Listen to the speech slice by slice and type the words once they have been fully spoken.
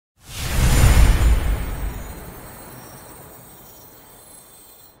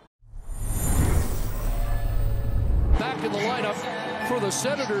back in the lineup for the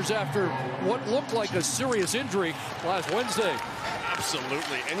Senators after what looked like a serious injury last Wednesday.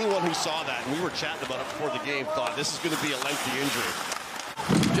 Absolutely. Anyone who saw that, and we were chatting about it before the game, thought this is going to be a lengthy injury.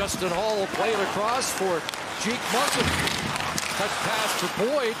 Justin Hall will play it across for Jake Muzzin. Touch pass for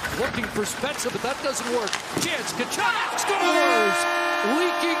Boyd, looking for Spezza, but that doesn't work. Chance, Tkachuk scores!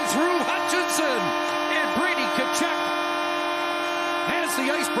 Leaking through Hutchinson, and Brady Tkachuk has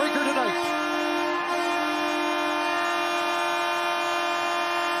the icebreaker tonight.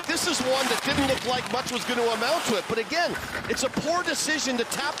 This is one that didn't look like much was going to amount to it, but again, it's a poor decision to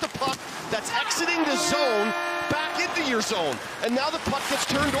tap the puck that's exiting the zone back into your zone, and now the puck gets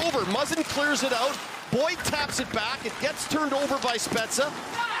turned over. Muzzin clears it out, Boyd taps it back, it gets turned over by Spezza,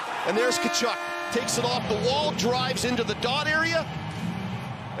 and there's Tkachuk. Takes it off the wall, drives into the dot area,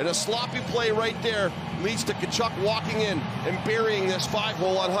 and a sloppy play right there leads to Tkachuk walking in and burying this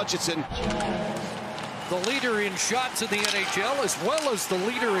 5-hole on Hutchinson. The leader in shots in the NHL as well as the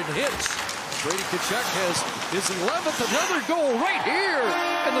leader in hits. Brady Tkachuk has his 11th, another goal right here.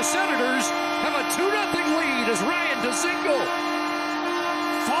 And the Senators have a 2-0 lead as Ryan Dzingel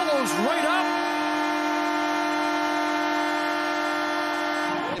follows right up.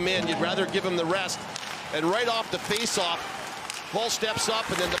 Man, you'd rather give him the rest. And right off the face-off, Hall steps up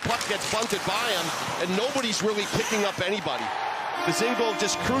and then the puck gets bunted by him and nobody's really picking up anybody. Dzingel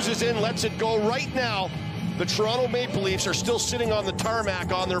just cruises in, lets it go. Right now, the Toronto Maple Leafs are still sitting on the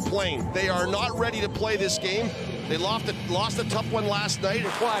tarmac on their plane. They are not ready to play this game. They lost a tough one last night.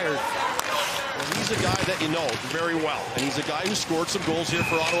 Acquired. And he's a guy that you know very well. And he's a guy who scored some goals here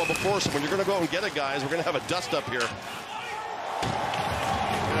for Ottawa before. So when you're going to go and get it, guys, we're going to have a dust-up here.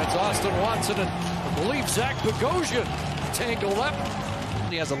 And it's Austin Watson and I believe Zach Bogosian tangled up.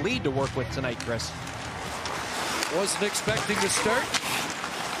 He has a lead to work with tonight, Chris. Wasn't expecting to start.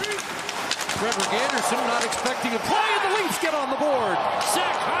 Frederick Anderson not expecting a play, and the Leafs get on the board.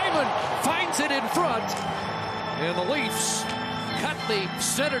 Zach Hyman finds it in front, and the Leafs cut the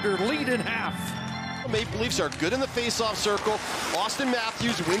Senator lead in half. Maple Leafs are good in the face-off circle. Austin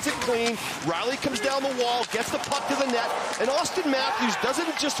Matthews wins it clean. Riley comes down the wall, gets the puck to the net, and Austin Matthews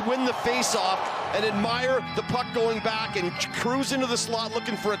doesn't just win the face-off and admire the puck going back and cruise into the slot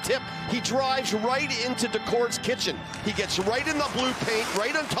looking for a tip. He drives right into Daccord's kitchen. He gets right in the blue paint,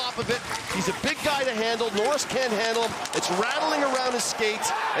 right on top of it. He's a big guy to handle. Norris can't handle him. It's rattling around his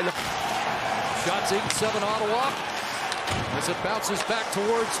skates. And shots 8-7 Ottawa as it bounces back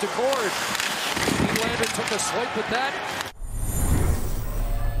towards Daccord. Nylander took a swipe at that.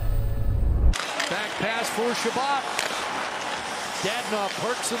 Back pass for Shabbat. Dadonov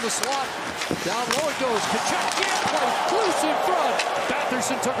parks in the slot. Down low it goes. Tkachuk can't play. Loose in front.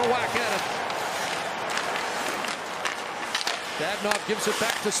 Batherson took a whack at it. Dadonov gives it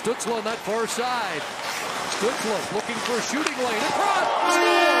back to Stützle on that far side. Stützle looking for a shooting lane. Across.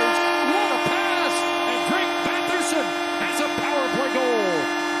 Scores. What a pass. And Drake Batherson has a power play goal.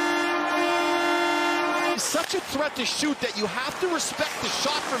 Such a threat to shoot that you have to respect the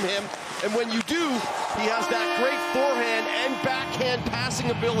shot from him, and when you do, he has that great forehand and backhand passing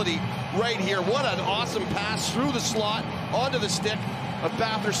ability right here. What an awesome pass through the slot onto the stick of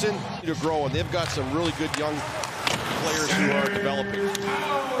Batherson. To grow, and they've got some really good young players who are developing.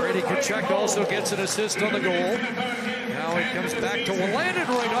 Brady Tkachuk also gets an assist on the goal. Now it comes back to Nylander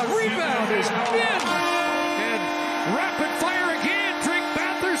right on. Rebound is in, and rapid fire again. Drake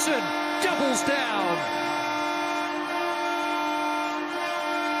Batherson doubles down.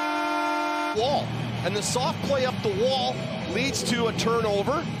 Wall, and the soft play up the wall leads to a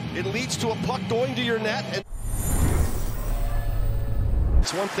turnover. It leads to a puck going to your net. And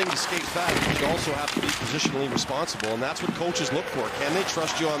it's one thing to skate fast, but you also have to be positionally responsible, and that's what coaches look for. Can they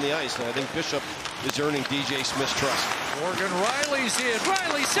trust you on the ice? And I think Bishop is earning DJ Smith's trust. Morgan Riley's in.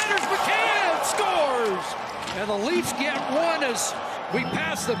 Riley centers. McCann scores, and the Leafs get one as we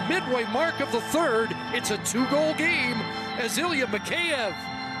pass the midway mark of the third. It's a 2-goal game as Ilya Mikheyev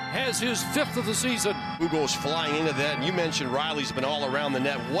has his 5th of the season. Who goes flying into that? And you mentioned Riley's been all around the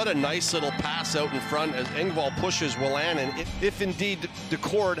net. What a nice little pass out in front as Engvall pushes Wolanin. If indeed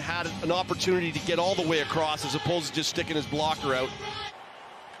Daccord had an opportunity to get all the way across as opposed to just sticking his blocker out.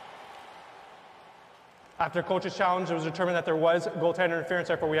 After coach's challenge, it was determined that there was goaltender interference,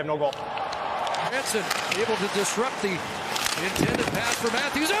 therefore we have no goal. Hansen able to disrupt the intended pass for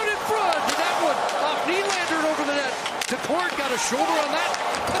Matthews out in front. And that one off Nylander and over the net. Daccord got a shoulder on that.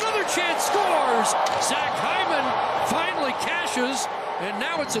 Another chance, scores. Zach Hyman finally cashes, and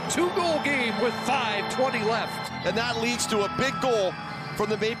now it's a 2-goal game with 5:20 left. And that leads to a big goal from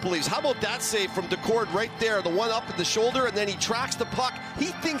the Maple Leafs. How about that save from Daccord right there? The one up at the shoulder, and then he tracks the puck.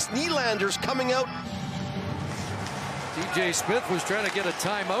 He thinks Nylander's coming out. TJ Smith was trying to get a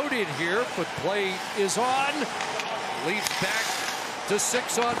timeout in here, but play is on. Leads back to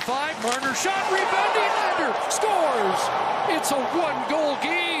 6 on 5. Marner shot, rebound, Nylander scores. It's a one-goal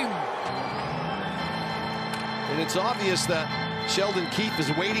game. And it's obvious that Sheldon Keefe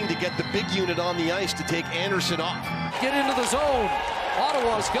is waiting to get the big unit on the ice to take Anderson off. Get into the zone.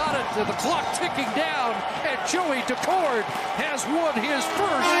 Ottawa's got it, the clock ticking down, and Joey Daccord has won his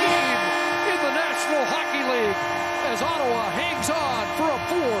first game in the National Hockey League as Ottawa hangs on for a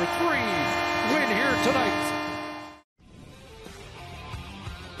 4-3 win here tonight.